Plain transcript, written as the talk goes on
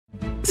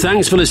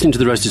Thanks for listening to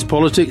The Rest is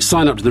Politics.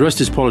 Sign up to The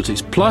Rest is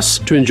Politics Plus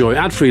to enjoy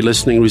ad-free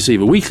listening,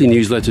 receive a weekly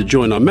newsletter,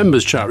 join our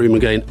members' chat room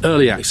and gain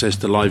early access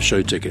to live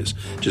show tickets.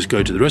 Just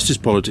go to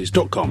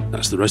therestispolitics.com.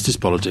 That's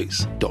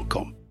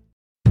therestispolitics.com.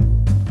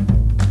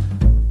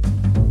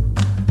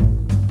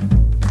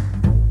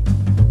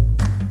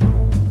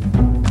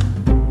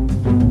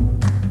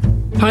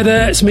 Hi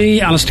there, it's me,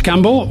 Alistair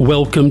Campbell.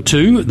 Welcome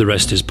to The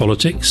Rest is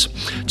Politics.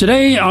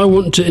 Today I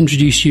want to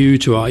introduce you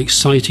to our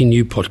exciting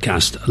new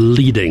podcast,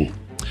 Leading.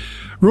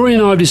 Rory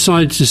and I have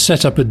decided to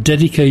set up a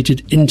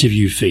dedicated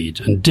interview feed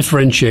and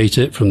differentiate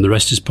it from The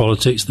Rest is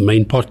Politics, the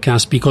main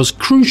podcast, because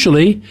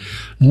crucially,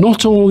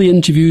 not all the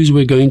interviews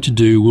we're going to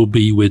do will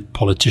be with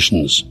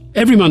politicians.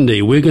 Every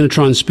Monday, we're going to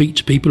try and speak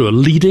to people who are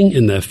leading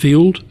in their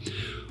field,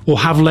 or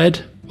have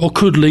led, or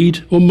could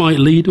lead, or might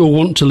lead, or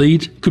want to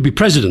lead. Could be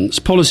presidents,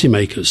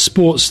 policymakers,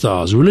 sports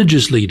stars,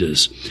 religious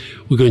leaders.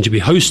 We're going to be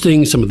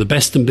hosting some of the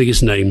best and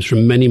biggest names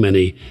from many,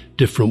 many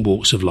different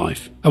walks of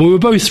life. And we were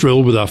both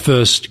thrilled with our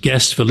first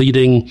guest for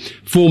Leading,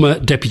 former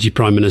Deputy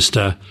Prime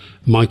Minister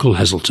Michael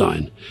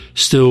Heseltine,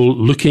 still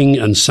looking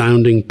and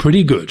sounding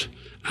pretty good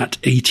at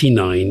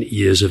 89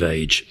 years of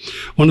age.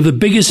 One of the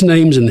biggest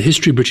names in the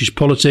history of British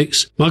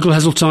politics, Michael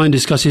Heseltine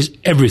discusses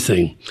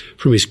everything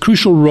from his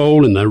crucial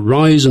role in the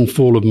rise and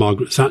fall of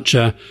Margaret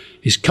Thatcher,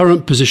 his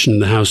current position in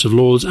the House of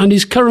Lords, and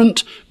his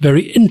current,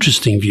 very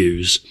interesting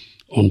views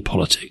on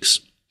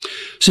politics.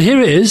 So here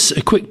it is,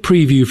 a quick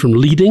preview from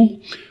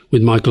Leading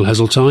with Michael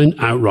Heseltine,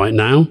 out right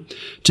now.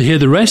 To hear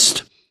the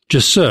rest,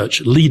 just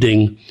search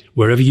Leading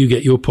wherever you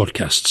get your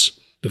podcasts.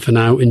 But for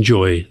now,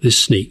 enjoy this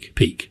sneak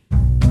peek.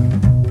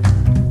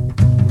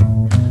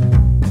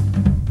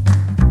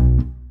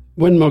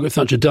 When Margaret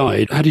Thatcher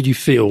died, how did you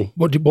feel?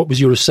 What was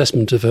your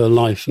assessment of her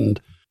life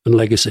and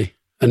legacy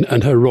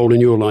and her role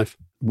in your life?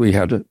 We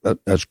had,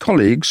 as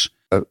colleagues,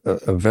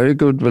 a very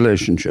good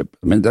relationship.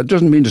 I mean, that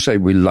doesn't mean to say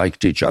we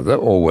liked each other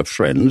or were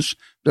friends.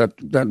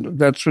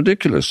 That's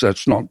ridiculous.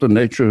 That's not the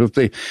nature of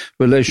the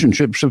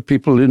relationships of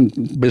people in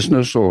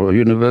business or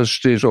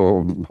universities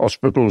or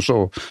hospitals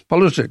or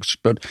politics.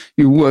 But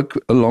you work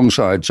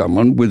alongside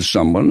someone, with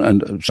someone,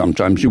 and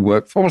sometimes you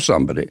work for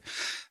somebody.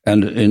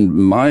 And in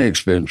my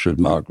experience with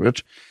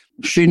Margaret,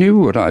 she knew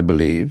what I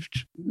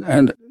believed,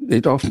 and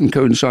it often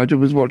coincided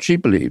with what she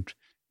believed.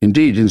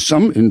 Indeed, in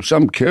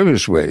some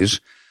curious ways,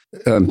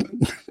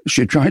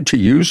 she tried to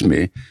use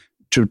me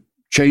to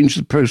change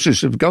the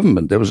process of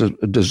government. There was a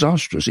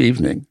disastrous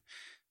evening,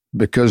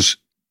 because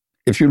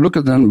if you look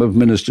at the number of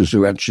ministers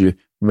who actually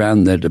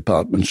ran their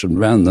departments and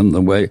ran them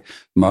the way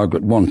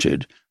Margaret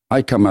wanted,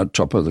 I come out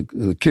top of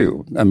the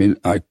queue. I mean,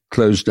 I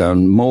closed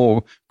down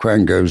more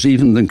quangos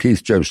even than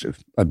Keith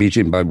Joseph. I beat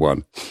him by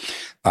 1.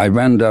 I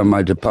ran down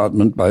my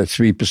department by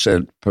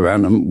 3% per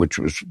annum, which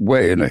was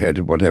way in ahead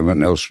of what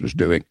everyone else was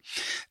doing.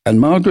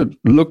 And Margaret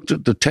looked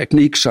at the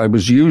techniques I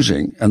was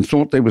using and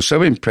thought they were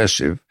so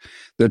impressive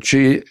that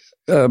she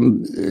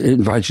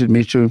invited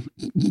me to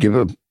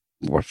give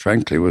what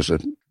frankly was a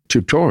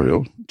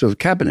tutorial to the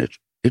cabinet.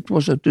 It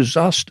was a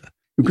disaster.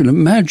 You can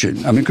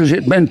imagine, I mean, because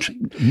it meant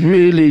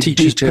really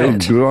detailed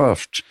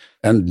draft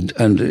and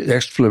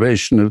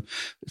exploration of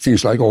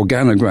things like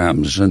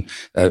organograms and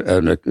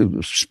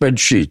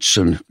spreadsheets,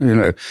 and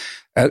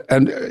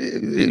and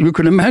you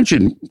can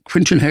imagine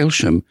Quintin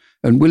Hailsham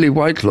and Willie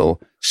Whitelaw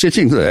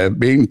sitting there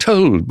being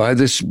told by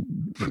this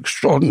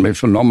extraordinary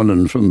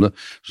phenomenon from the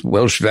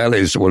Welsh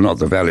valleys, well, not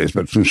the valleys,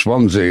 but from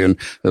Swansea, and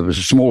there was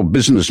a small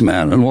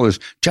businessman and all this,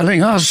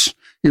 telling us,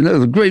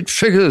 the great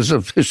figures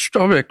of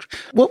historic.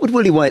 What would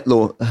Willie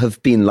Whitelaw have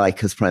been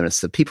like as Prime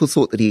Minister? People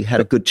thought that he had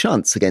a good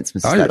chance against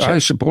Mrs. Thatcher. I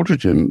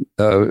supported him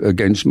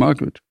against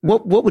Margaret.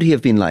 What would he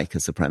have been like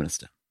as the Prime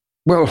Minister?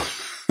 Well,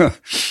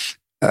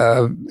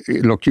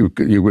 look, you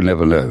will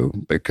never know,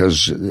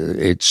 because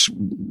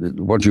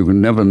what you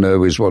can never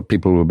know is what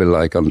people will be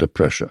like under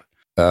pressure.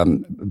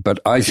 But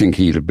I think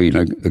he'd have been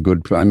a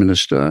good Prime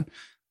Minister.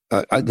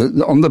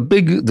 On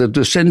the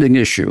descending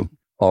issue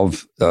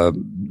of the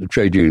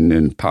trade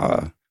union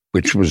power,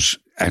 which was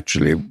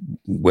actually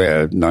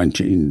where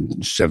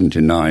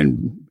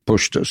 1979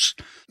 pushed us,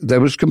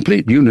 there was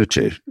complete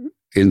unity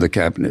in the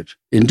cabinet.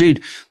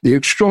 Indeed, the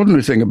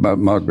extraordinary thing about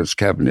Margaret's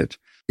cabinet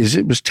is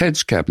it was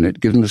Ted's cabinet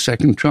given a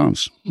second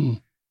chance.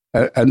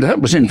 And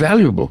that was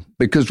invaluable,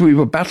 because we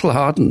were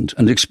battle-hardened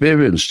and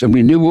experienced, and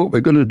we knew what we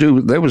were going to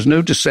do. There was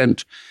no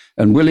dissent,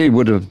 and Willie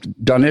would have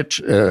done it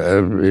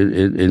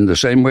in the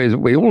same way that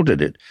we all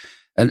did it.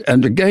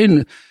 And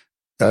again,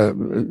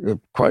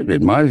 quite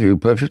in my view,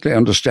 perfectly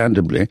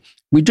understandably,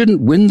 we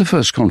didn't win the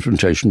first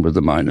confrontation with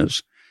the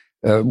miners.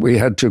 We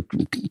had to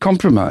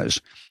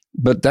compromise.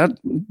 But that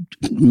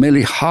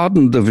merely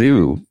hardened the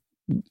view.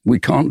 We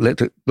can't let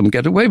them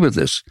get away with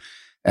this.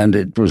 And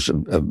it was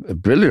a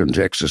brilliant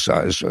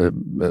exercise.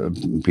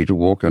 Peter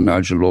Walker,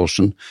 Nigel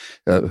Lawson,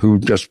 who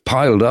just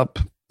piled up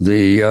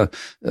the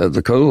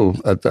coal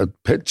at the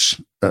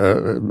pits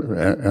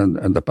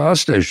and the power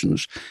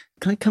stations.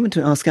 Can I come in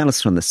to ask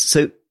Alistair on this?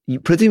 So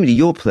presumably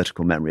your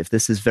political memory of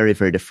this is very,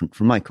 very different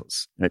from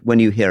Michael's. Right? When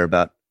you hear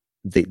about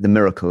the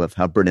miracle of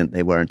how brilliant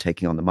they were in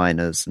taking on the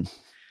miners and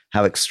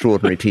how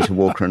extraordinary Peter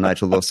Walker and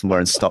Nigel Lawson were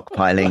in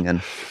stockpiling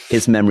and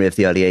his memory of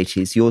the early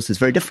 80s. Yours is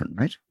very different,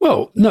 right?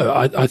 Well, no,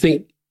 I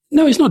think,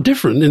 no, it's not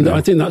different.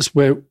 I think that's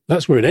where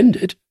it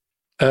ended.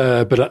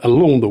 But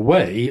along the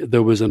way,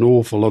 there was an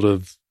awful lot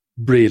of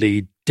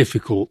really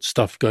difficult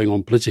stuff going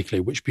on politically,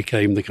 which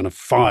became the kind of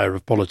fire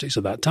of politics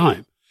at that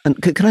time.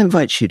 And can I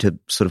invite you to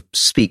sort of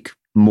speak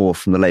more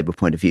from the Labour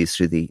point of view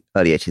through the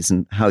early 80s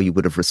and how you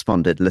would have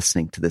responded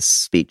listening to this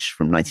speech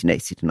from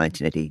 1980 to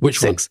 1986?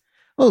 Which one?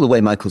 Well, the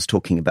way Michael's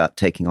talking about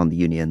taking on the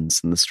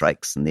unions and the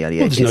strikes in the early 80s.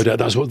 There's no doubt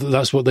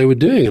that's what they were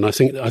doing, and I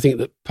think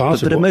that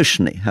part but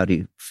emotionally, how do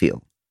you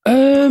feel?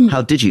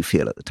 How did you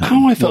feel at the time?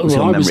 How I felt. What was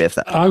your memory of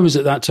that? I was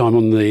at that time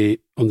on the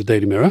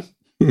Daily Mirror,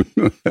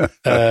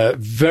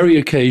 very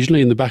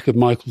occasionally in the back of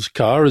Michael's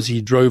car as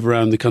he drove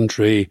around the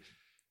country,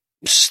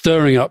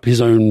 stirring up his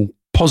own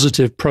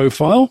positive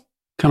profile.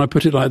 Can I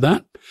put it like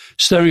that?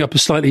 Stirring up a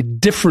slightly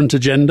different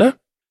agenda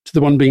to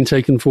the one being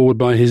taken forward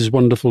by his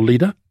wonderful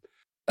leader.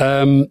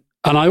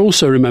 And I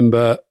also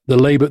remember the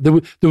Labour,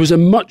 there was a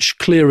much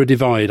clearer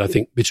divide, I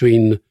think,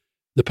 between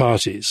the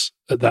parties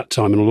at that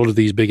time and a lot of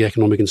these big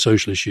economic and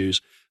social issues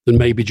than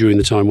maybe during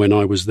the time when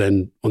I was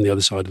then on the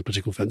other side of the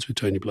political fence with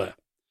Tony Blair.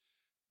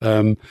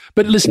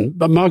 But listen,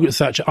 Margaret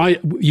Thatcher,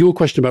 your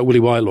question about Willie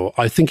Whitelaw,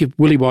 I think if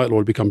Willie Whitelaw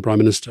had become Prime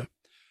Minister,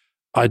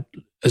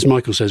 as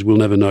Michael says, we'll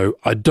never know.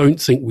 I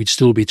don't think we'd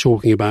still be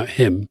talking about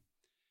him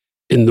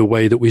in the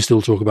way that we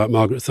still talk about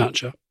Margaret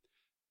Thatcher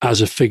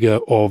as a figure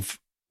of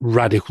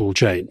radical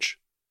change.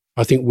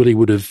 I think Willie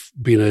would have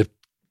been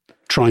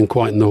try and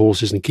quieten the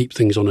horses and keep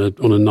things on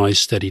a nice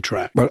steady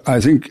track. Well, I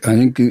think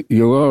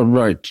you are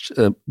right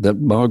that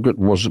Margaret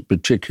was a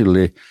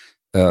particularly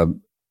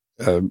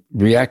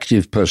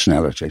reactive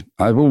personality.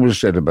 I've always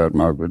said about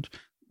Margaret,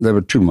 there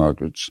were two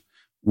Margarets,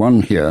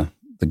 one here,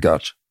 the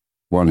gut,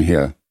 one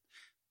here.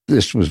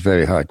 This was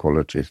very high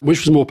quality.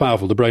 Which was more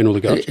powerful, the brain or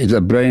the gut?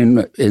 The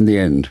brain in the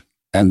end.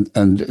 And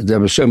there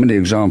were so many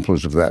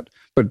examples of that.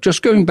 But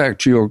just going back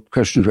to your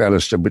question to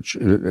Alistair, which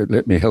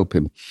let me help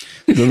him,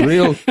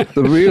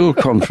 the real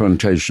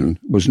confrontation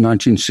was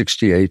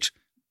 1968,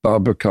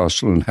 Barbara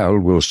Castle and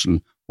Harold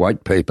Wilson,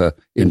 White Paper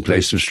in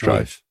Place of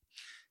Strife.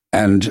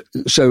 And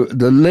so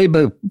the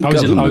Labour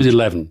government... I was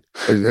 11.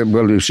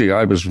 Well, you see,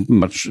 I was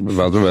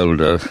rather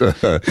older.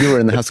 You were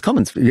in the House of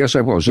Commons? Yes,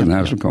 I was in the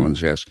House of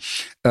Commons, yes.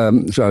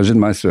 So I was in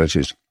my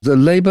 30s. The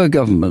Labour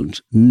government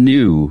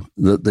knew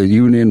that the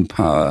union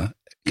power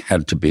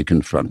had to be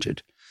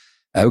confronted.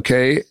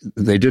 Okay,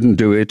 they didn't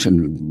do it,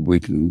 and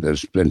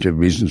there's plenty of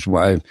reasons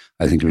why.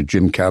 I think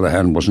Jim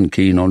Callaghan wasn't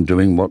keen on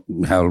doing what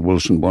Harold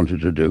Wilson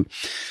wanted to do.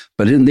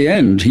 But in the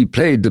end, he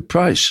paid the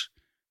price,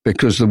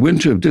 because the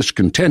winter of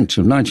discontent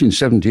of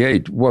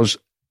 1978 was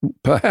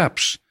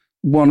perhaps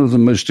one of the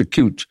most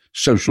acute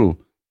social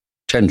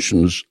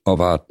tensions of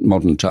our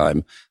modern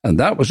time. And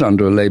that was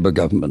under a Labour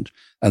government.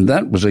 And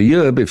that was a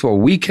year before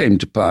we came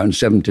to power in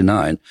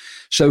 79.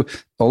 So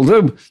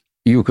although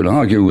you could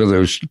argue whether it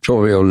was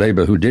Tory or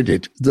Labour who did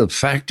it, the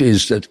fact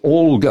is that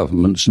all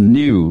governments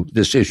knew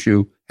this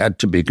issue had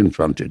to be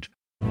confronted.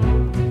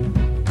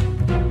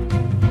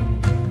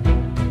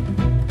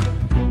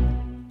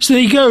 So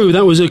there you go.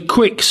 That was a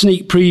quick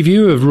sneak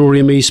preview of Rory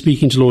and me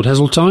speaking to Lord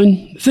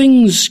Heseltine.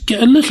 Things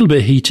get a little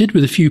bit heated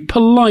with a few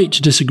polite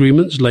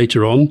disagreements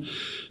later on.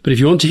 But if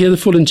you want to hear the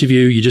full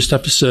interview, you just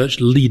have to search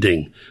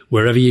Leading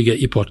wherever you get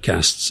your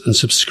podcasts and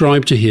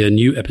subscribe to hear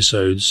new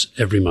episodes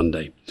every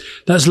Monday.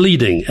 That's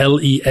Leading,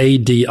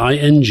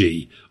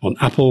 Leading, on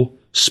Apple,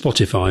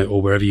 Spotify,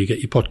 or wherever you get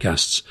your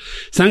podcasts.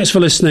 Thanks for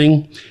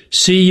listening.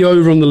 See you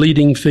over on the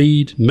Leading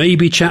feed,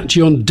 maybe chat to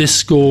you on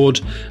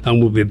Discord,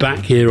 and we'll be back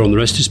here on The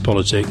Rest is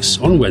Politics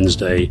on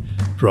Wednesday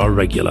for our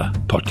regular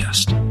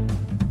podcast.